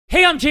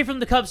I'm Jay from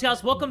the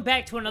Kubz. Welcome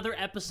back to another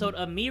episode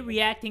of me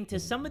reacting to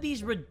some of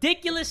these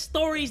ridiculous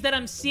stories that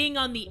I'm seeing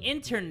on the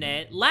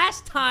internet.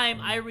 Last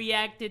time I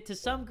reacted to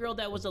some girl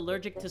that was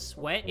allergic to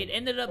sweat. It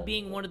ended up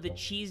being one of the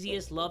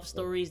cheesiest love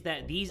stories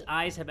that these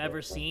eyes have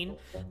ever seen.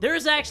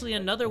 There's actually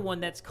another one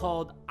that's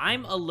called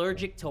I'm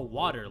allergic to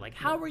water. Like,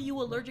 how are you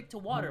allergic to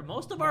water?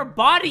 Most of our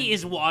body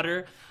is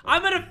water.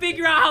 I'm gonna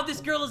figure out how this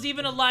girl is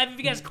even alive. If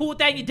you guys cool with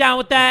that, you're down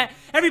with that.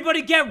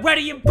 Everybody get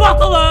ready and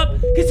buckle up,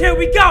 because here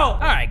we go. All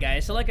right,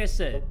 guys, so like I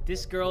said,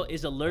 this girl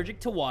is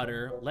allergic to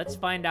water. Let's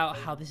find out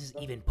how this is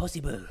even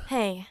possible.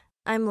 Hey,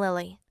 I'm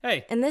Lily.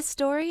 Hey. And this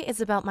story is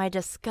about my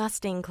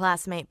disgusting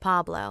classmate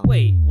Pablo.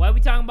 Wait, why are we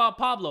talking about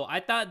Pablo?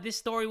 I thought this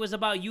story was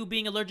about you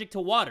being allergic to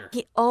water.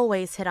 He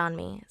always hit on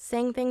me,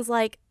 saying things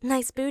like,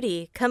 "Nice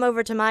booty, come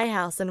over to my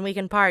house and we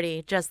can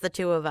party, just the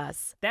two of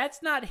us."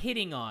 That's not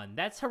hitting on,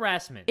 that's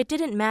harassment. It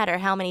didn't matter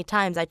how many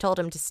times I told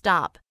him to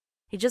stop.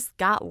 He just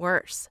got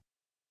worse.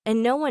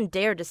 And no one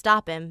dared to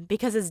stop him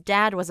because his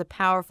dad was a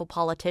powerful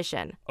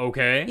politician.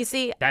 Okay. You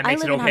see, that I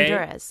makes live it okay. in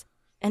Honduras,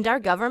 and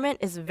our government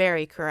is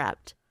very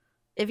corrupt.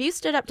 If you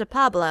stood up to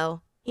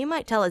Pablo, he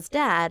might tell his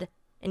dad,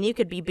 and you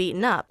could be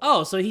beaten up.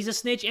 Oh, so he's a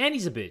snitch and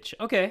he's a bitch.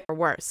 Okay. Or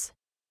worse.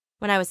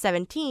 When I was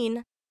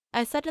 17,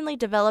 I suddenly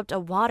developed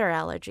a water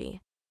allergy.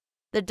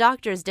 The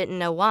doctors didn't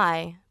know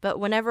why, but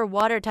whenever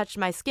water touched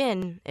my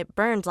skin, it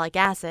burned like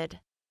acid.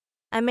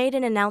 I made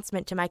an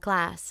announcement to my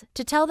class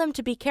to tell them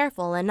to be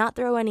careful and not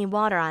throw any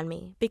water on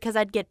me because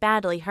I'd get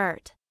badly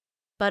hurt.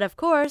 But of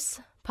course,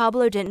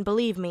 Pablo didn't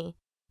believe me.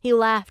 He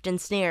laughed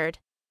and sneered.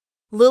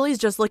 "Lily's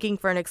just looking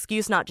for an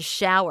excuse not to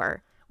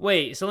shower."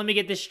 Wait, so let me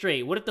get this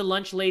straight. What if the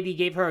lunch lady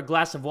gave her a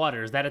glass of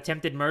water? Is that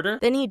attempted murder?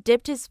 Then he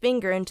dipped his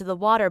finger into the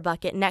water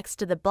bucket next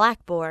to the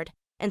blackboard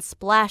and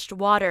splashed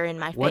water in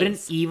my face. What an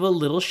evil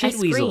little shit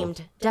weasel. I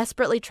screamed,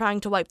 desperately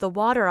trying to wipe the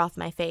water off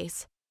my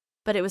face.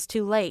 But it was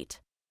too late.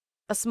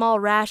 A small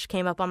rash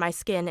came up on my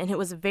skin, and it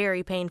was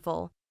very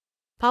painful.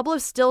 Pablo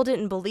still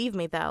didn't believe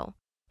me, though.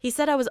 He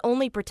said I was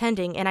only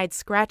pretending and I'd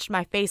scratched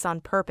my face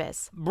on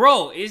purpose.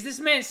 Bro, is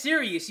this man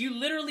serious? You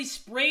literally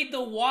sprayed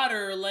the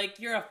water like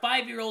you're a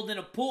 5-year-old in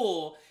a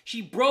pool.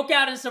 She broke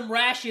out in some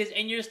rashes,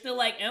 and you're still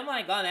like, oh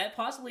my god, that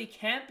possibly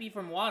can't be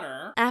from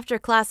water. After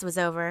class was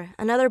over,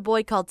 another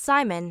boy called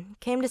Simon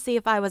came to see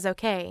if I was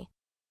okay.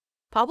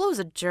 "Pablo's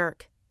a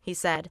jerk," he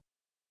said.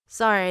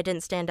 Sorry I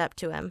didn't stand up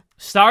to him.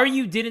 Sorry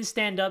you didn't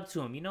stand up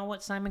to him. You know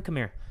what, Simon? Come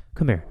here.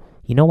 Come here.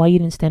 You know why you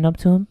didn't stand up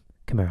to him?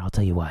 Come here, I'll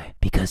tell you why.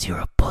 Because you're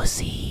a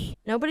pussy.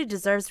 Nobody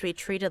deserves to be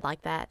treated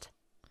like that.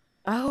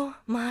 Oh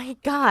my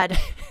god.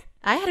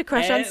 I had a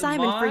crush on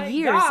Simon for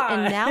years,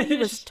 and now he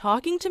was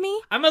talking to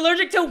me? I'm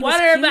allergic to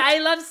water, but I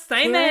love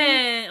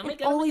Simon. Oh my it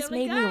god, always oh my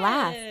made god. me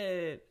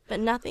laugh. But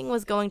nothing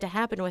was going to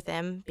happen with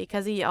him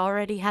because he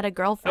already had a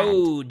girlfriend.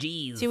 Oh,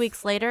 jeez. 2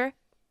 weeks later,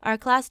 our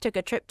class took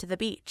a trip to the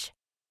beach.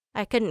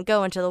 I couldn't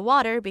go into the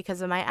water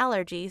because of my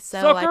allergy,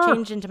 so I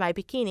changed into my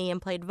bikini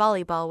and played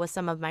volleyball with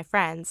some of my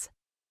friends.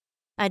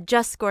 I'd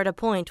just scored a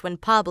point when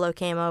Pablo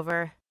came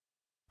over.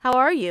 "How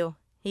are you?"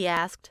 he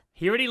asked.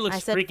 He already looks I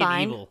said freaking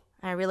fine. evil.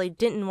 I really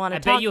didn't want to I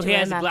talk bet you to he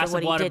has him a glass after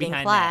what of water he did in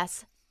behind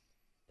class.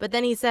 But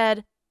then he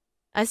said,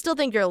 "I still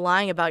think you're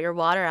lying about your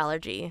water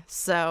allergy,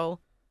 so..."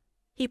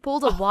 He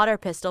pulled a water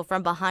pistol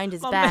from behind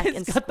his back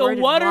and squirted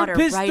water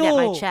right at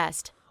my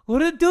chest.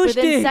 What a douche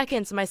Within dick.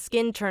 seconds, my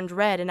skin turned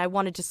red and I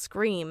wanted to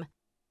scream,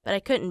 but I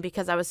couldn't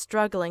because I was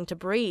struggling to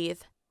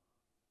breathe.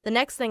 The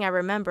next thing I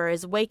remember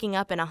is waking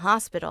up in a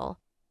hospital.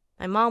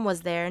 My mom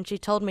was there and she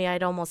told me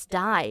I'd almost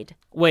died.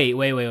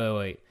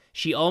 Wait.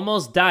 She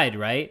almost died,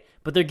 right?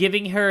 But they're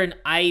giving her an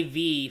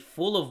IV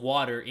full of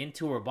water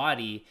into her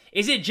body.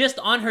 Is it just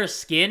on her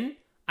skin?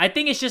 I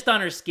think it's just on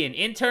her skin.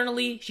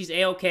 Internally, she's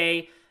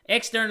A-okay.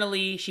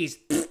 Externally, she's...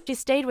 She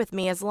stayed with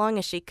me as long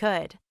as she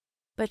could,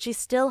 but she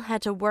still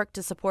had to work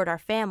to support our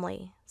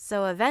family.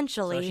 So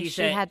eventually,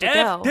 she had to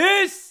go.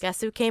 This!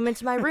 Guess who came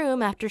into my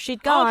room after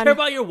she'd I gone? don't care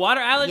about your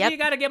water allergy. Yep. You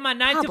gotta get my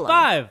 9 Pablo. to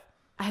 5.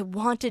 I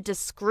wanted to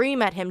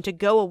scream at him to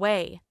go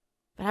away,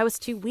 but I was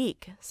too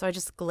weak, so I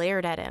just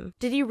glared at him.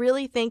 Did he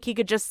really think he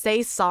could just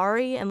say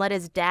sorry and let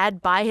his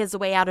dad buy his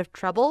way out of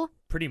trouble?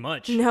 Pretty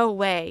much. No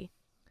way.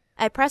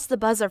 I pressed the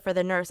buzzer for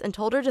the nurse and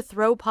told her to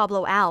throw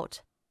Pablo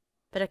out.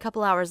 But a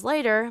couple hours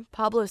later,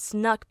 Pablo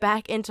snuck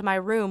back into my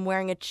room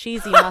wearing a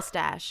cheesy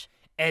mustache.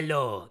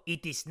 Hello,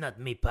 it is not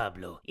me,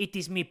 Pablo. It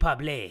is me,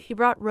 Pablo. He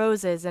brought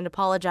roses and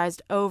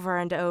apologized over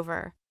and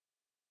over.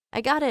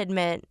 I gotta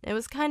admit, it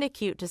was kinda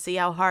cute to see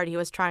how hard he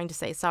was trying to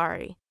say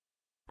sorry.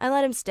 I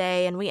let him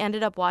stay, and we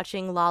ended up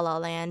watching La La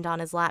Land on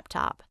his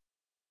laptop.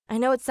 I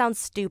know it sounds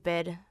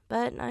stupid,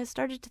 but I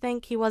started to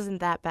think he wasn't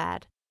that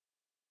bad.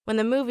 When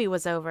the movie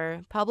was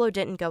over, Pablo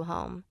didn't go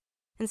home.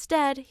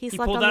 Instead, he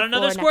slept on the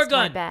floor next to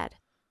my bed.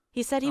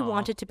 He said he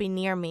wanted to be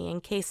near me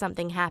in case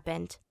something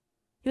happened.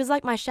 He was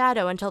like my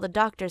shadow until the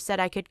doctor said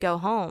I could go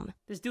home.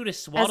 This dude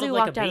is swaddled like a baby. As we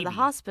walked out of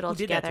the hospital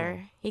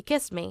together, he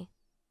kissed me.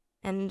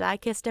 And I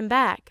kissed him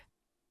back.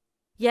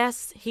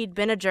 Yes, he'd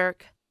been a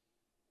jerk.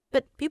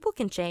 But people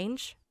can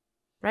change,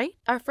 right?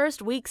 Our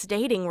first weeks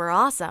dating were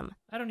awesome.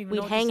 I don't even know We'd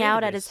what to hang say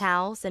out to at this. his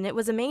house, and it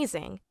was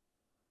amazing.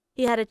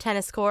 He had a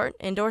tennis court,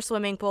 indoor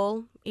swimming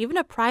pool, even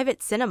a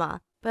private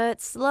cinema,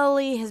 but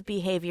slowly his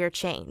behavior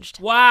changed.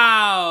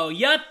 Wow,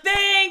 you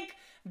think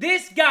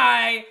this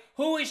guy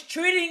who is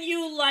treating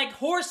you like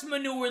horse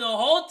manure the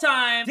whole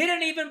time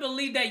didn't even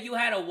believe that you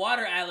had a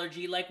water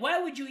allergy? Like,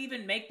 why would you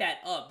even make that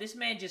up? This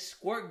man just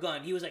squirt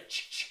gunned. He was like,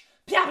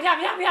 pya, pya,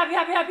 pya, pya,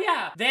 pya, pya,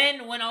 pya.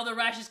 Then, when all the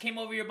rashes came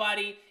over your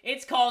body,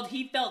 it's called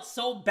he felt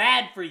so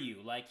bad for you.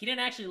 Like, he didn't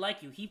actually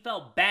like you. He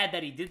felt bad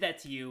that he did that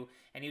to you,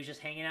 and he was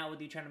just hanging out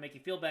with you, trying to make you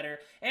feel better.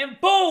 And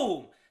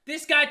boom!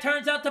 This guy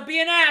turns out to be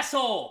an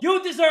asshole!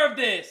 You deserve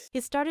this!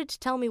 He started to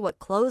tell me what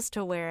clothes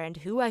to wear and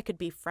who I could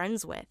be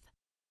friends with.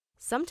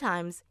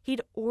 Sometimes,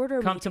 he'd order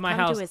me to come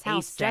to his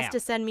house just to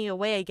send me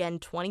away again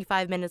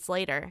 25 minutes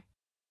later.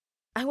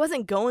 I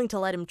wasn't going to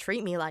let him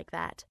treat me like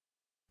that.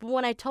 But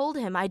when I told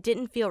him I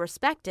didn't feel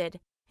respected,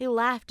 he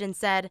laughed and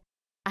said,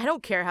 "I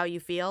don't care how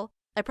you feel.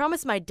 I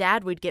promised my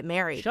dad we'd get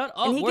married." Shut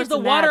up. And he Where's gets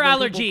the mad water when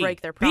allergy? people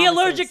break their Be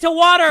allergic promises. to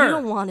water! You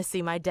don't want to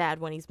see my dad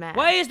when he's mad.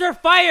 Why is there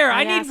fire?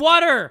 I need asked,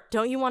 water!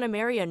 "Don't you want to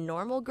marry a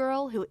normal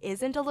girl who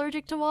isn't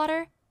allergic to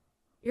water?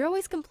 You're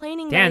always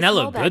complaining Damn, that I that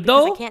smell looked bad good,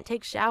 because though? I can't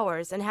take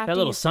showers and have That to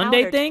little use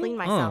Sunday powder thing? to clean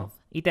myself."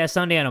 Eat that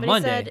Sunday on a But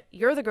Monday. he said,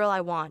 "You're the girl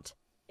I want.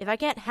 If I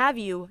can't have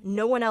you,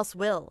 no one else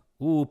will."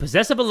 Ooh,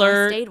 possessive So I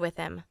alert. stayed with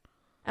him.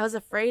 I was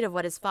afraid of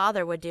what his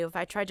father would do if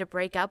I tried to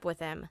break up with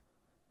him.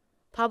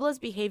 Pablo's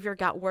behavior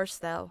got worse,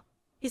 though.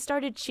 He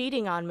started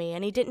cheating on me,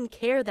 and he didn't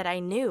care that I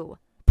knew.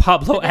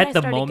 Pablo But then at the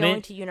I started going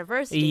moment. to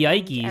university,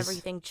 Yikes. and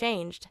everything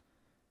changed.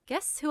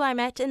 Guess who I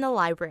met in the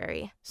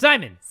library?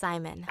 Simon.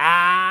 Simon.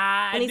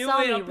 Ah, I When he knew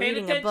saw it. me I'm paying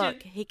reading a attention.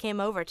 book, he came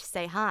over to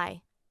say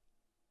hi.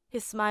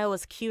 His smile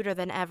was cuter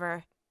than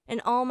ever,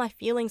 and all my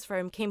feelings for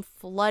him came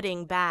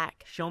flooding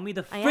back. Show me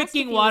the I asked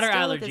if freaking he water was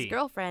still allergy. with his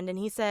girlfriend, and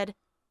he said,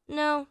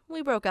 "No,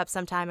 we broke up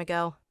some time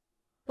ago."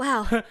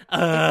 Wow, it felt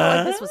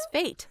like this was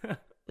fate.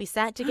 We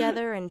sat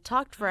together and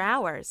talked for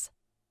hours.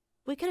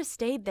 We could have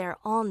stayed there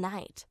all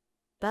night,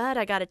 but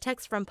I got a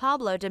text from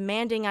Pablo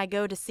demanding I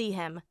go to see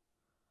him.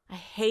 I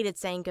hated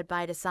saying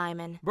goodbye to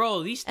Simon.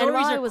 Bro, these And stories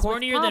while I are was with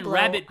cornier than Pablo,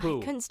 rabbit poo.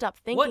 I couldn't stop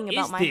What thinking is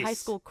about my high this?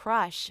 school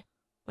crush.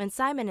 When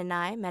Simon and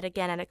I met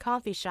again at a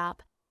coffee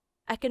shop,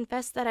 I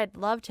confessed that I'd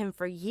loved him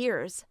for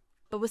years,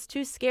 but was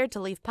too scared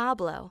to leave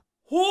Pablo.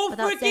 Who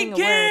Without saying freaking a word,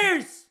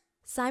 cares?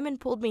 Simon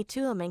pulled me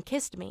to him and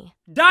kissed me.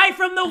 Die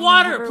from the I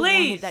water, never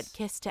please! wanted that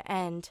kiss to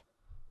end,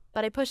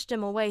 but I pushed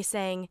him away,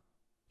 saying,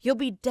 "You'll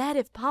be dead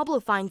if Pablo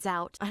finds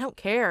out." "I don't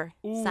care,"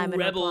 Ooh, Simon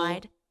rebel.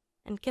 replied,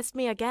 and kissed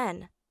me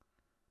again.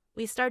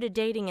 We started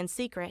dating in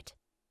secret,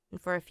 and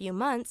for a few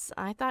months,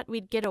 I thought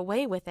we'd get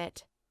away with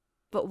it.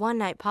 But one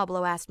night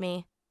Pablo asked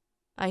me,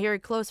 "I hear you're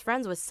close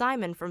friends with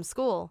Simon from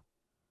school."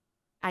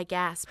 I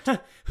gasped.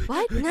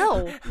 "What?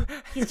 No.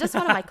 He's just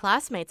one of my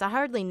classmates. I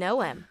hardly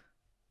know him."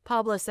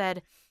 Pablo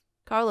said,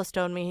 "Carlos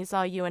told me he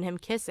saw you and him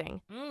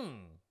kissing."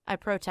 I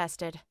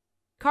protested.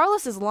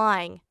 "Carlos is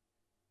lying."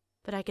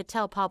 But I could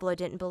tell Pablo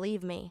didn't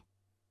believe me.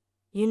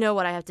 "You know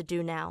what I have to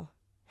do now,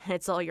 and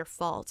it's all your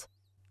fault,"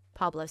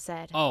 Pablo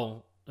said.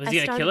 Oh, was I he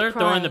gonna started kill her?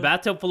 Throw her in the crying,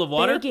 bathtub full of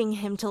water? begging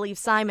him to leave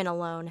Simon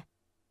alone.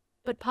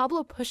 But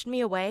Pablo pushed me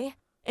away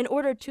and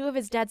ordered 2 of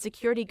his dad's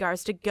security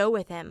guards to go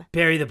with him.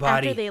 Bury the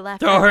body. After they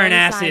left, Throw I her in rang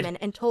acid. Simon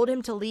and told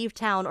him to leave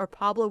town or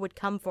Pablo would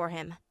come for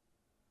him.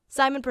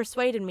 Simon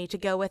persuaded me to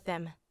go with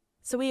him,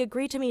 so we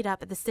agreed to meet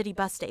up at the city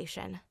bus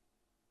station.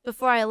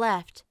 Before I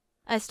left,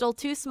 I stole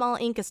 2 small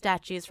Inca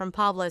statues from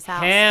Pablo's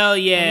house. Hell I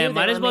yeah, knew they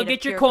might as were well made of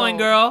get your pure coin, gold,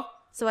 girl.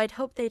 So I'd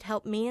hoped they'd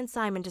help me and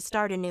Simon to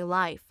start a new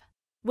life.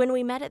 When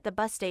we met at the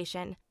bus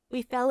station,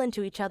 we fell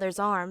into each other's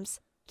arms,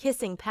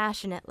 kissing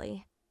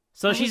passionately.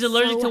 So I she's was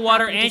allergic so to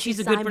water happy to and see she's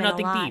a good for Simon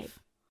nothing alive. thief.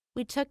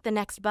 We took the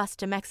next bus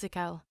to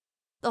Mexico.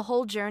 The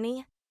whole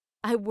journey,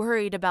 I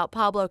worried about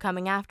Pablo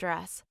coming after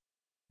us.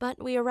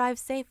 But we arrived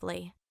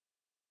safely.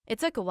 It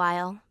took a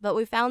while, but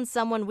we found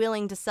someone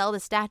willing to sell the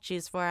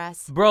statues for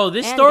us. Bro,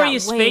 this and story got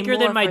is way faker more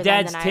than my for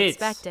them dad's than I tits.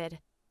 expected.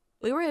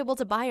 We were able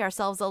to buy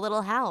ourselves a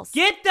little house.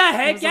 Get the It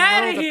heck was a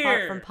out world of apart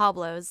here! from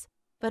Pablo's,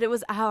 but it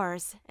was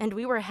ours, and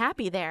we were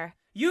happy there.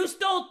 You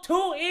stole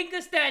 2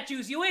 Inca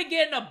statues. You ain't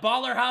getting a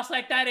baller house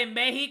like that in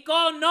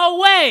Mexico. No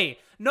way.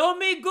 No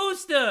me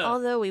gusta.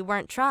 Although we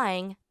weren't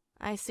trying,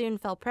 I soon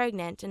fell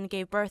pregnant and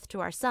gave birth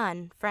to our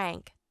son,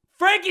 Frank.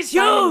 Frank is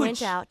Simon huge.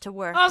 went out to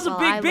work That was a while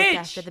big I looked bitch.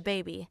 after the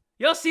baby.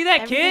 Y'all see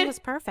that Everything kid? was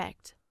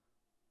perfect.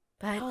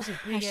 But That was a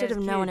I big should have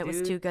ass known kid, it was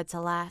dude. too good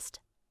to last.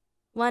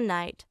 One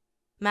night,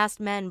 masked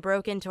men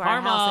broke into our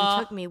Karma. house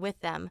and took me with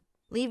them,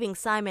 leaving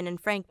Simon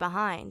and Frank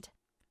behind.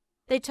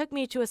 They took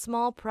me to a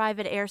small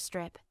private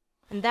airstrip,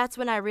 and that's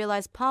when I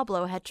realized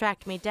Pablo had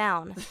tracked me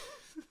down.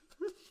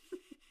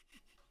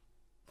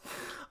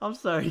 I'm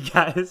sorry,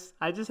 guys.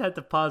 I just had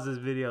to pause this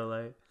video.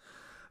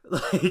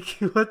 Like,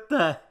 what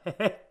the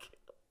heck?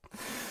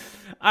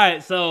 All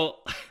right, so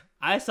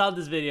I saw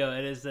this video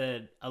and it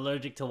said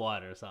allergic to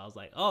water. So I was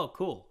like, oh,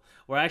 cool.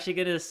 We're actually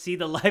going to see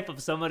the life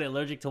of somebody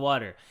allergic to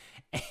water.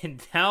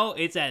 And now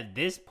it's at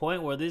this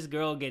point where this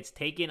girl gets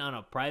taken on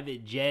a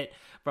private jet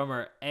from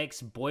her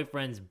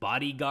ex-boyfriend's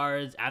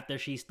bodyguards after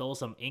she stole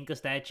some Inca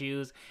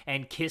statues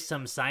and kissed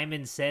some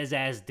Simon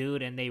Says-ass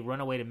dude, and they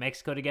run away to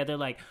Mexico together.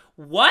 Like,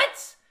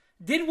 what?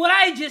 Did what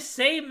I just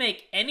say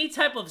make any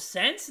type of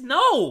sense?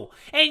 No.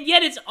 And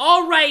yet it's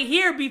all right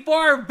here before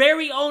our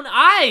very own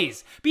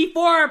eyes,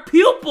 before our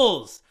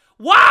pupils.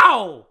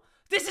 Wow!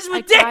 This is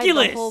ridiculous!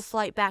 I cried the whole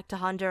flight back to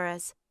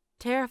Honduras,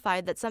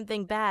 terrified that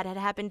something bad had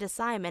happened to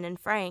Simon and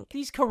Frank.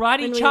 These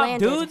karate chop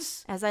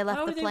dudes? As I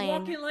left the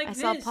plane, like I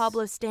saw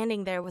Pablo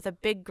standing there with a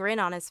big grin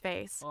on his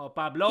face. Oh,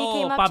 Pablo, he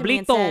came up to me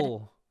and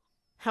said,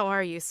 "How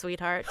are you,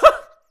 sweetheart?"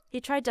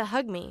 He tried to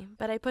hug me,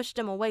 but I pushed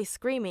him away,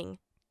 screaming,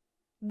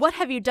 "What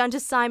have you done to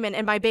Simon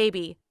and my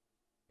baby?"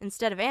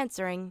 Instead of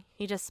answering,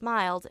 he just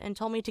smiled and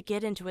told me to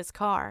get into his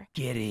car.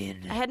 Get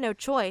in. I had no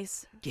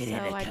choice,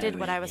 so I did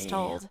what I was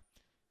told.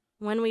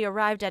 When we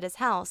arrived at his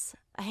house,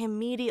 I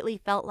immediately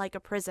felt like a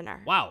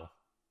prisoner. Wow.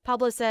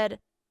 Pablo said,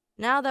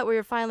 "Now that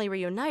we're finally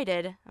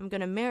reunited, I'm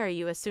going to marry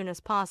you as soon as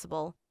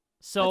possible."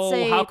 So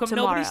how come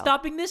tomorrow. nobody's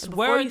stopping this? Before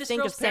Where are you this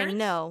think girl's of parents? saying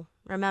no,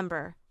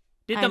 remember,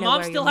 Did I the know mom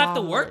where still your have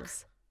to mom work?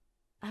 lives.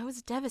 I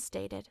was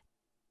devastated.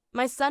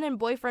 My son and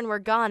boyfriend were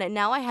gone, and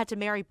now I had to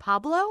marry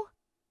Pablo?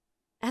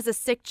 As a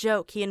sick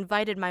joke, he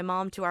invited my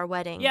mom to our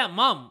wedding. Yeah,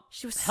 Mom.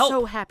 She was help.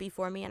 so happy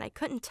for me, and I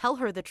couldn't tell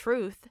her the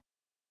truth.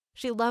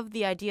 She loved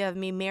the idea of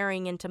me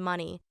marrying into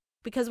money,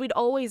 because we'd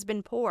always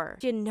been poor.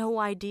 She had no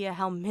idea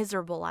how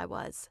miserable I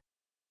was.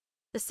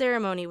 The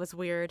ceremony was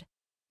weird.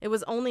 It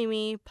was only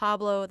me,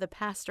 Pablo, the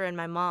pastor, and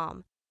my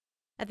mom.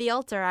 At the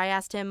altar, I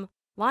asked him,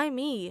 "Why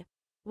me?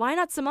 Why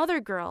not some other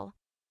girl?"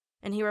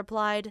 And he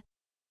replied,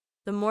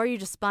 "The more you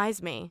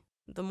despise me,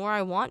 the more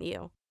I want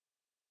you."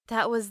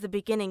 That was the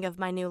beginning of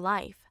my new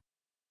life.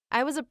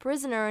 I was a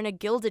prisoner in a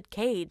gilded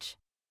cage.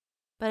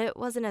 But it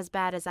wasn't as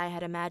bad as I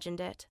had imagined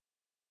it.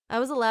 I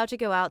was allowed to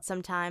go out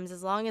sometimes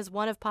as long as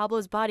one of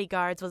Pablo's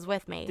bodyguards was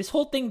with me. This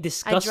whole thing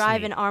disgusts me. I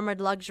drive in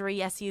armored luxury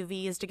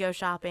SUVs to go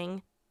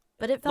shopping,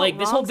 but it felt like, wrong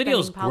this whole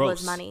video spending Pablo's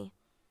gross. money.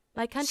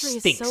 My country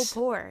Stinks. is so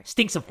poor.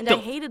 Stinks of and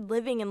filth. I hated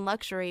living in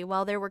luxury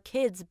while there were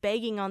kids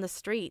begging on the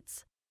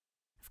streets.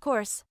 Of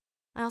course,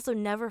 I also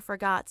never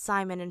forgot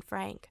Simon and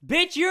Frank.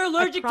 Bitch, you're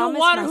allergic to promised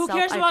water. Who myself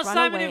cares I'd about run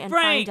Simon away and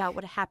Frank? Find out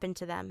what happened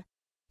to them,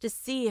 to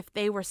see if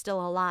they were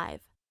still alive.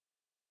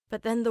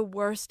 But then the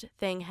worst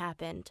thing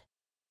happened.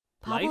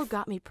 Pablo Life?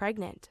 got me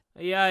pregnant.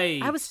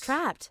 Yikes. I was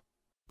trapped.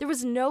 There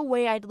was no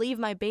way I'd leave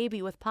my baby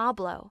with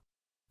Pablo.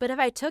 But if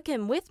I took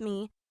him with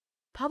me,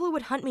 Pablo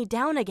would hunt me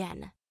down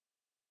again.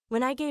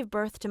 When I gave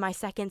birth to my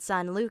second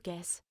son,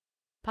 Lucas,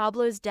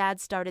 Pablo's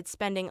dad started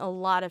spending a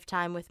lot of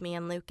time with me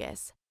and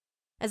Lucas.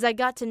 As I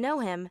got to know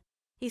him,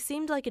 he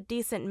seemed like a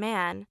decent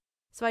man,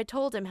 so I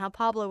told him how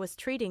Pablo was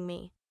treating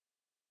me.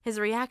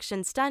 His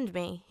reaction stunned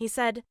me. He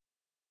said,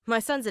 "My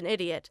son's an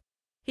idiot.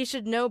 He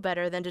should know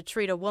better than to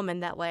treat a woman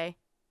that way.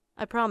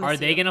 I promise you. Are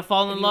they gonna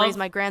fall in if love? you raise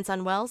my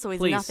grandson well so he's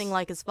Please. nothing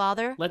like his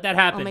father, Let that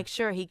happen. I'll make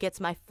sure he gets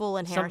my full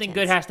inheritance." Something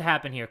good has to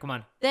happen here. Come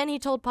on. Then he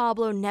told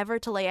Pablo never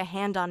to lay a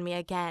hand on me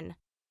again.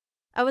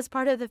 I was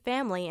part of the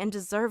family and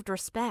deserved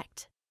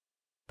respect.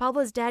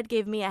 Pablo's dad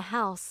gave me a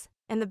house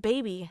and the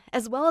baby,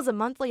 as well as a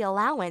monthly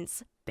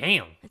allowance.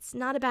 Damn. It's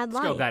not a bad This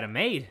life. girl got it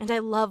made. And I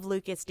love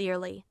Lucas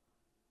dearly.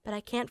 But I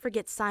can't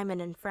forget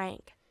Simon and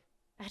Frank.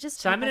 I just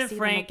hope Simon I and see them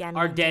Frank again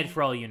are one dead day.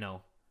 for all you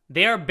know.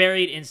 They are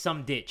buried in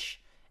some ditch.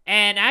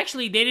 And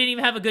actually, they didn't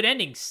even have a good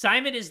ending.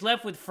 Simon is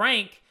left with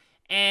Frank,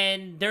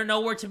 and they're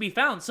nowhere to be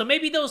found. So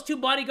maybe those two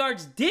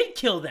bodyguards did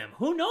kill them.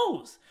 Who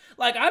knows?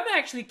 Like, I'm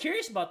actually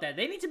curious about that.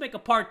 They need to make a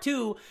part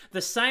 2,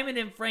 the Simon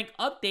and Frank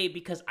update,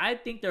 because I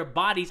think their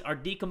bodies are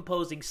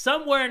decomposing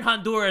somewhere in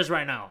Honduras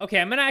right now. Okay,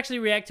 I'm gonna actually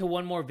react to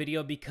one more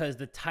video because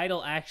the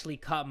title actually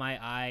caught my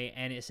eye,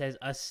 and it says,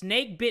 "A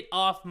snake bit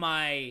off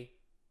my...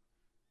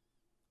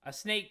 A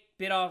snake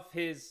bit off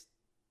his...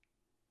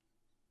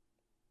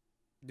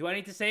 Do I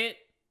need to say it?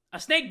 A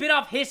snake bit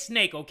off his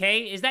snake,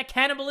 okay? Is that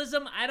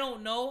cannibalism? I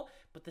don't know,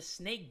 but the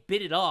snake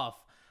bit it off.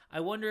 I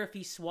wonder if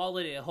he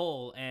swallowed it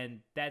whole, and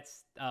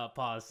that's,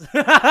 pause.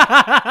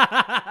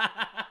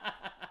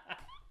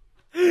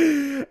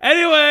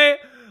 Anyway,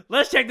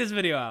 let's check this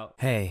video out.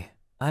 Hey,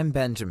 I'm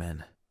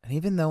Benjamin, and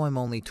even though I'm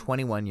only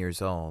 21 years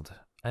old,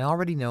 I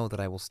already know that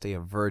I will stay a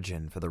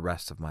virgin for the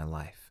rest of my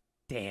life.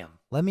 Damn.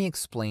 Let me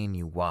explain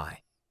you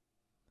why.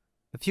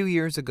 A few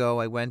years ago,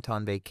 I went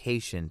on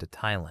vacation to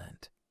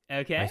Thailand.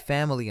 Okay. My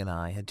family and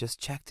I had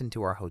just checked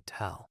into our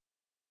hotel.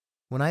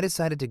 When I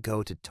decided to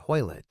go to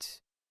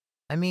toilet,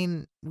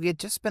 we had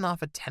just been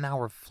off a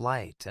 10-hour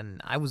flight,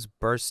 and I was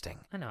bursting.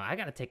 I know, I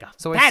gotta take a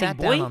So I sat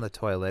down on the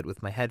toilet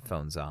with my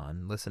headphones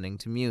on, listening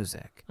to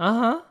music.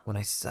 Uh-huh. When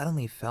I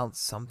suddenly felt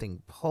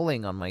something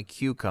pulling on my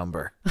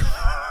cucumber.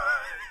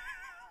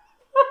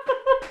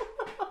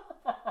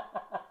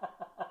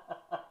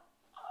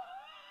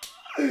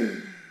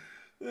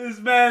 This This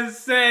man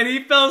said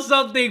he felt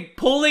something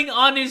pulling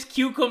on his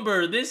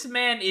cucumber. This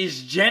man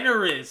is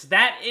generous.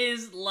 That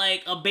is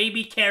like a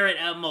baby carrot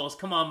at most.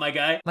 Come on, my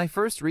guy. My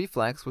first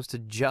reflex was to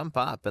jump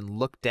up and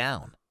look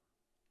down.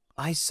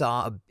 I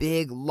saw a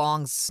big,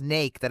 long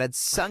snake that had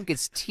sunk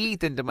its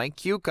teeth into my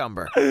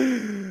cucumber.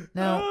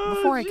 Now,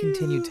 before I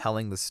continue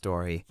telling the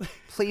story,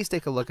 please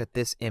take a look at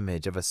this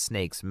image of a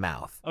snake's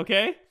mouth.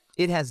 Okay.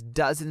 It has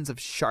dozens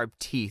of sharp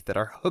teeth that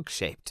are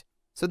hook-shaped,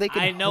 so they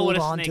can what hold a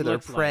on snake to their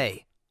looks like.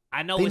 prey.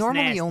 I know They it's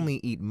normally nasty. only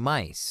eat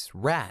mice,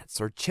 rats,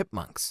 or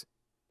chipmunks.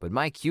 But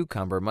my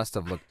cucumber must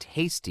have looked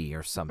tasty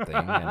or something,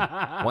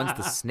 and once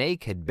the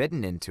snake had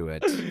bitten into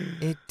it,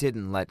 it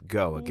didn't let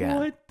go again.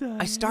 What the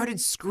I started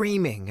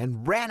screaming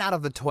and ran out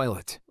of the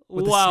toilet,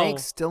 with Wow. the snake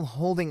still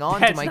holding on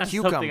That's to my not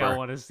cucumber. something I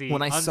wanna see.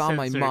 When I saw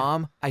my Uncensored.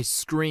 mom, I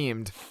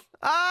screamed,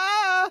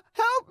 "Ah,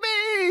 help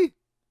me!"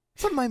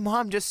 But my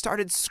mom just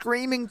started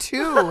screaming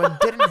too and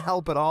didn't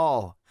help at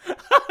all.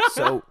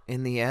 So,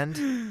 in the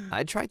end,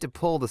 I tried to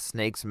pull the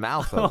snake's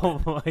mouth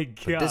open. Oh my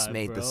god, But this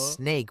made bro. the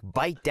snake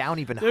bite down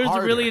even There's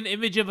harder. really an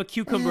image of a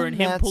cucumber and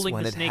him that's pulling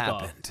when the it snake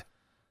off. happened.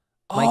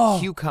 My Oh.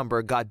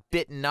 cucumber got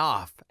bitten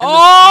off, and Oh! the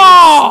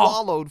snake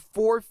swallowed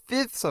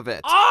 4/5 of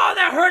it. Oh,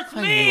 that hurts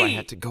I me! knew I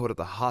had to go to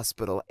the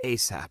hospital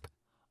ASAP.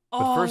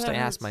 But Oh, first that I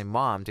asked hurts. my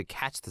mom to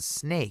catch the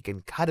snake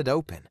and cut it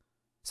open,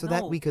 so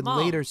that No, we could Mom.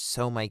 later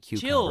sew my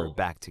cucumber Chill.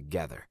 back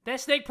together. That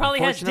snake probably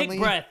has dick Unfortunately,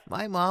 breath.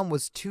 my mom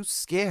was too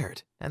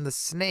scared, and the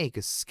snake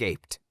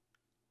escaped.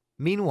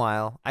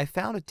 Meanwhile, I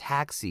found a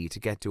taxi to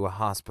get to a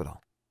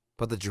hospital,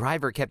 but the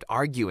driver kept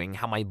arguing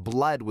how my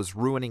blood was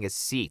ruining his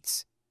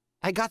seats.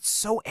 I got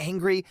so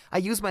angry, I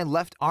used my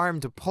left arm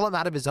to pull him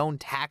out of his own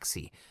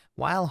taxi,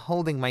 while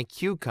holding my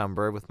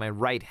cucumber with my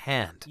right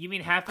hand. You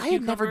mean half a I had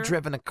cucumber? never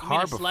driven a You mean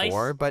car a slice?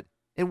 before, but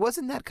it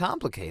wasn't that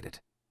complicated.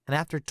 And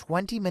after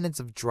 20 minutes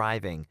of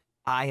driving,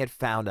 I had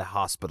found a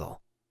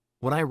hospital.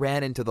 When I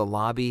ran into the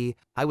lobby,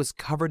 I was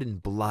covered in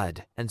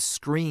blood and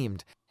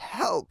screamed,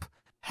 "Help!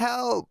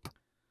 Help!"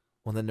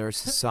 When the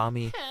nurses saw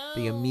me,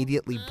 they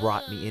immediately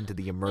brought me into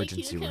the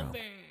emergency room.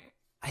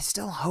 I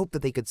still hoped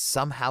that they could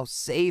somehow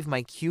save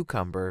my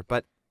cucumber,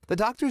 but the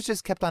doctors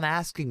just kept on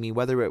asking me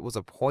whether it was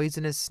a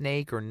poisonous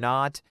snake or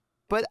not.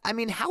 But, I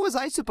mean, how was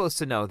I supposed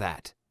to know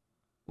that?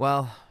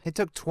 Well, it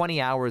took 20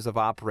 hours of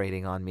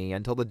operating on me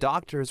until the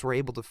doctors were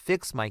able to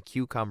fix my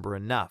cucumber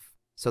enough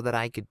so that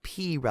I could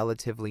pee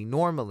relatively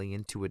normally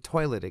into a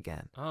toilet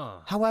again.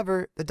 Oh.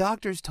 However, the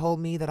doctors told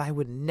me that I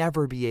would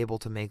never be able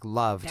to make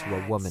love to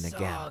a woman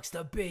again.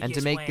 And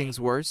to make things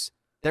worse,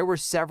 there were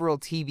several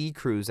TV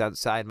crews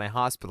outside my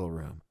hospital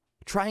room,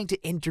 trying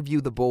to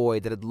interview the boy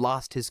that had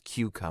lost his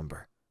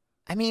cucumber.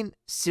 I mean,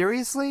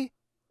 seriously?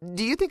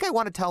 Do you think I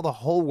want to tell the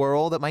whole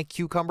world that my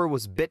cucumber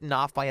was bitten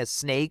off by a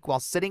snake while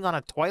sitting on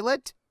a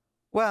toilet?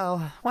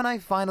 Well, when I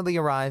finally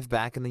arrived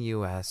back in the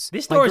U.S.,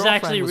 This my story is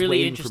girlfriend actually was really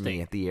waiting for interesting.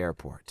 me at the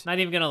airport. Not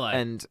even gonna lie.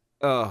 And,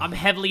 I'm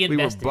heavily we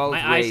were invested. both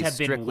My eyes raised have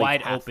been strictly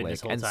wide Catholic open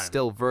this whole and time.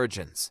 still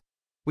virgins.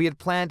 We had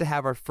planned to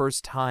have our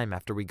first time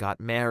after we got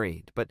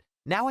married, but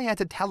now I had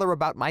to tell her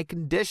about my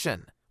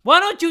condition. Why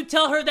don't you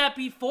tell her that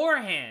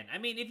beforehand? I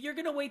mean, if you're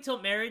gonna wait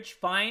till marriage,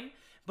 fine.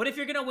 But if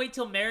you're gonna wait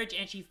till marriage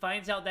and she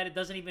finds out that it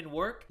doesn't even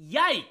work,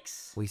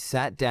 yikes! We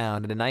sat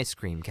down at an ice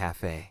cream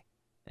cafe.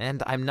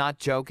 And I'm not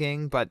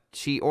joking, but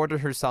she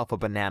ordered herself a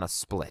banana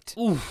split.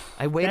 Oof.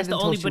 I waited That's the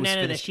until only she was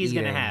banana that finished she's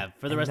gonna eating, have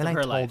for the and rest then of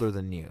her I life. told her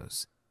the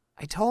news.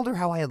 I told her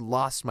how I had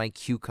lost my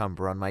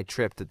cucumber on my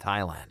trip to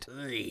Thailand.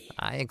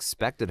 I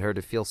expected her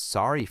to feel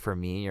sorry for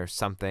me or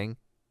something,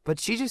 but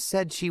she just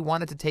said she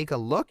wanted to take a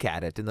look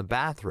at it in the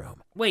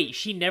bathroom. Wait,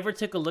 she never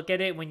took a look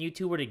at it when you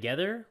two were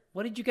together?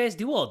 What did you guys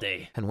do all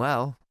day? And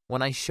well,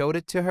 when I showed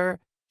it to her,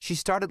 she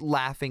started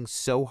laughing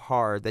so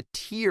hard that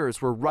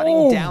tears were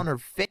running down her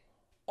face.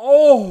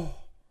 Oh,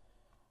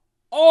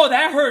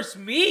 that hurts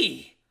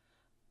me.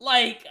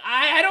 Like,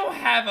 I don't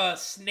have a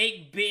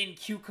snake-bitten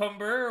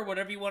cucumber or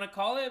whatever you want to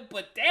call it,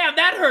 but damn,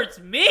 that hurts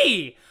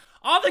me.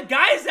 All the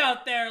guys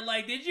out there,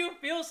 like, did you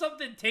feel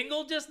something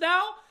tingle just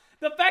now?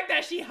 The fact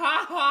that she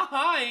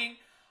ha-ha-haing,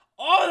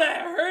 oh,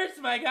 that hurts,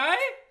 my guy.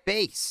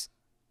 Face.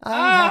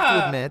 I have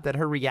to admit that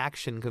her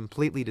reaction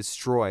completely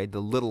destroyed the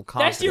little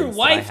confidence That's your that I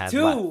wife, had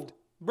too, left.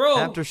 bro.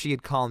 After she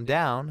had calmed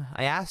down,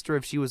 I asked her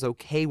if she was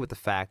okay with the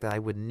fact that I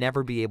would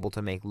never be able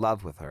to make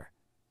love with her.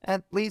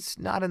 At least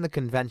not in the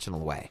conventional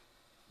way.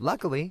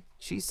 Luckily,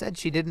 she said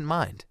she didn't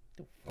mind.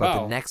 But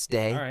the Wow. next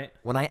day, All right.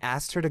 when I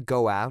asked her to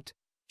go out,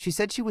 she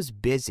said she was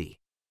busy.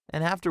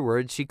 And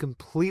afterwards, she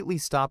completely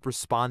stopped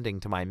responding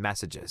to my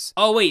messages.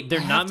 Oh, wait, they're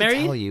I not have to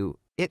married? tell you,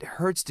 it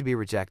hurts to be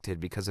rejected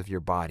because of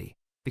your body,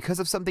 because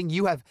of something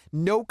you have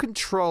no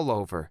control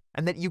over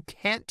and that you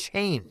can't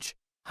change.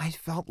 I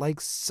felt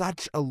like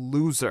such a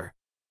loser.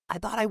 I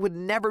thought I would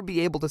never be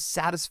able to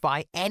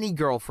satisfy any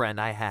girlfriend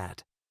I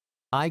had.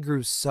 I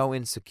grew so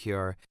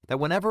insecure that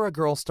whenever a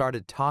girl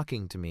started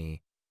talking to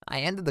me, I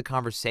ended the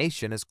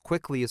conversation as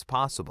quickly as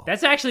possible.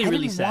 That's actually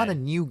really I didn't want a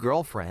sad. new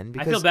girlfriend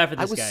I because feel bad for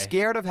I this was guy.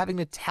 scared of having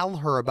to tell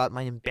her about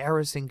my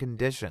embarrassing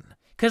condition.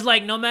 Because,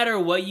 like, no matter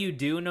what you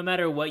do, no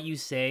matter what you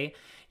say,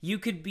 you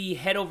could be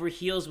head over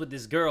heels with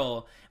this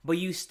girl, but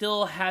you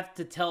still have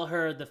to tell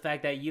her the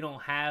fact that you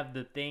don't have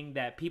the thing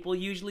that people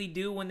usually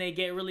do when they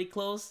get really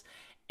close.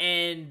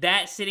 And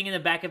that sitting in the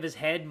back of his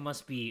head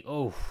must be,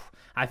 oh,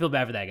 I feel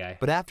bad for that guy.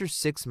 But after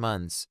 6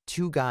 months,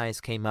 2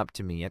 guys came up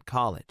to me at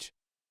college.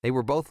 They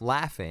were both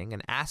laughing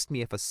and asked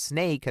me if a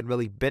snake had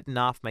really bitten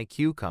off my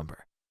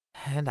cucumber.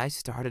 And I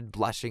started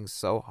blushing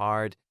so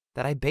hard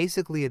that I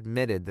basically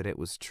admitted that it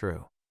was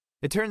true.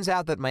 It turns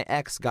out that my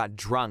ex got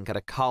drunk at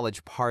a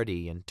college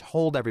party and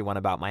told everyone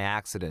about my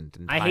accident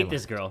in Thailand. I hate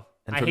this girl.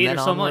 And I from hate then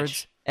her so onwards,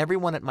 much.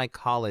 everyone at my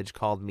college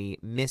called me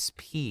Miss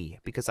P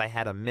because I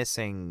had a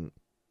missing,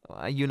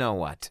 you know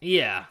what.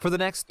 Yeah. For the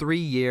next 3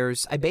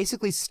 years, I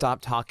basically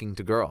stopped talking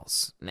to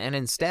girls and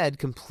instead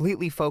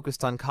completely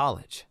focused on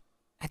college.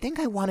 I think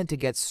I wanted to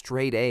get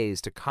straight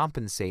A's to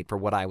compensate for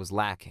what I was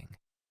lacking,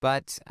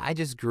 but I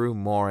just grew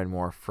more and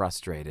more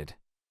frustrated.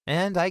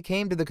 And I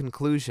came to the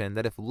conclusion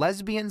that if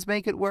lesbians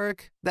make it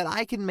work, that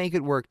I can make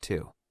it work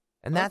too.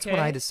 And that's when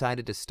I Okay.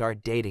 decided to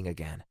start dating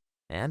again.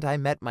 And I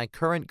met my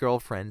current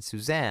girlfriend,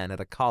 Suzanne, at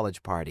a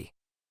college party.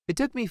 It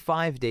took me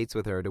 5 dates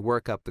with her to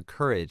work up the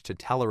courage to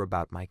tell her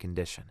about my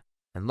condition.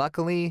 And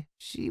luckily,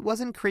 she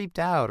wasn't creeped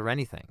out or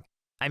anything.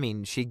 I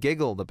mean, she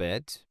giggled a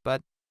bit,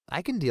 but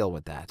I can deal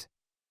with that.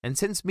 And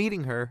since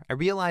meeting her, I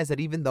realized that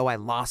even though I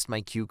lost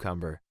my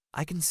cucumber,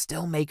 I can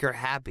still make her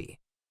happy.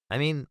 I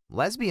mean,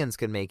 lesbians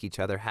can make each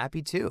other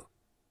happy too.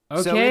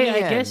 Okay, So in the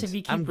I guess end, if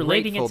you keep I'm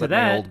relating it grateful to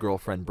that my that. old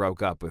girlfriend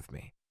broke up with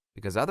me,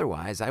 because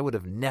otherwise I would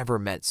have never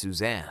met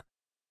Suzanne.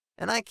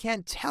 And I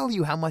can't tell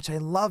you how much I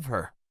love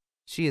her.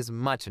 She is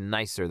much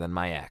nicer than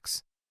my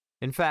ex.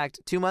 In fact,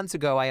 2 months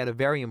ago, I had a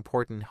very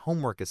important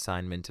homework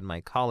assignment in my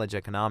college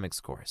economics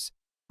course.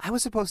 I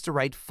was supposed to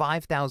write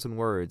 5,000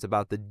 words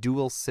about the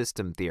dual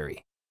system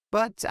theory.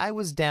 But I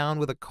was down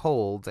with a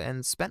cold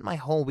and spent my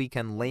whole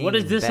weekend laying What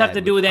does in this bed have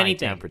to do with high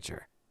anything?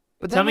 temperature.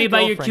 But Tell then me my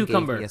about your girlfriend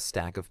cucumber. gave me a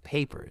stack of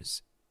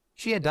papers.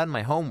 She had done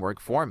my homework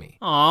for me.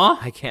 Aw.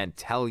 I can't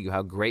tell you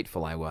how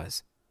grateful I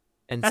was.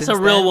 And That's since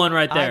a real then, one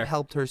right there. I've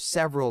helped her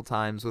several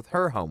times with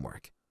her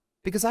homework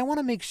because I want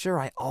to make sure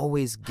I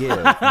always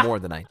give more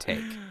than I take.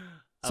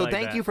 I So like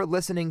thank that. you for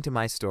listening to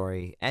my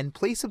story, and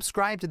please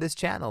subscribe to this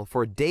channel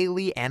for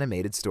daily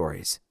animated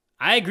stories.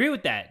 I agree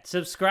with that.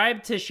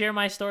 Subscribe to Share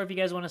My Story if you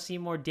guys want to see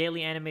more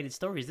daily animated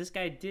stories. This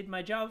guy did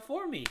my job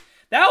for me.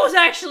 That was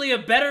actually a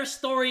better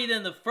story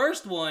than the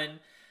first one.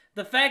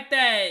 The fact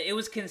that it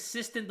was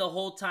consistent the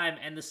whole time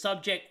and the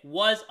subject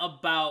was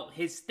about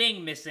his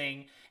thing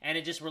missing and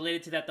it just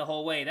related to that the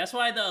whole way. That's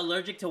why the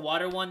allergic to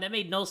water one, that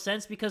made no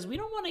sense because we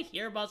don't want to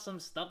hear about some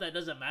stuff that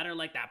doesn't matter,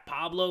 like that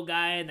Pablo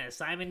guy and that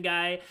Simon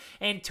guy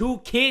and 2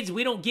 kids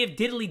we don't give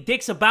diddly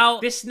dicks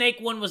about. This snake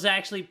one was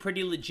actually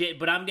pretty legit,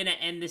 but I'm gonna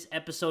end this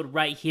episode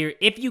right here.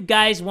 If you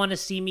guys want to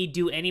see me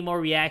do any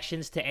more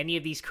reactions to any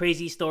of these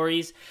crazy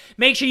stories,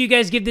 make sure you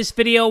guys give this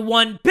video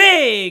one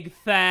big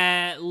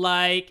fat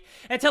like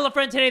and tell a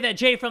friend today that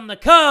Jay from the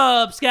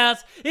Cub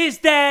Scouts is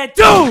that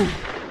dude!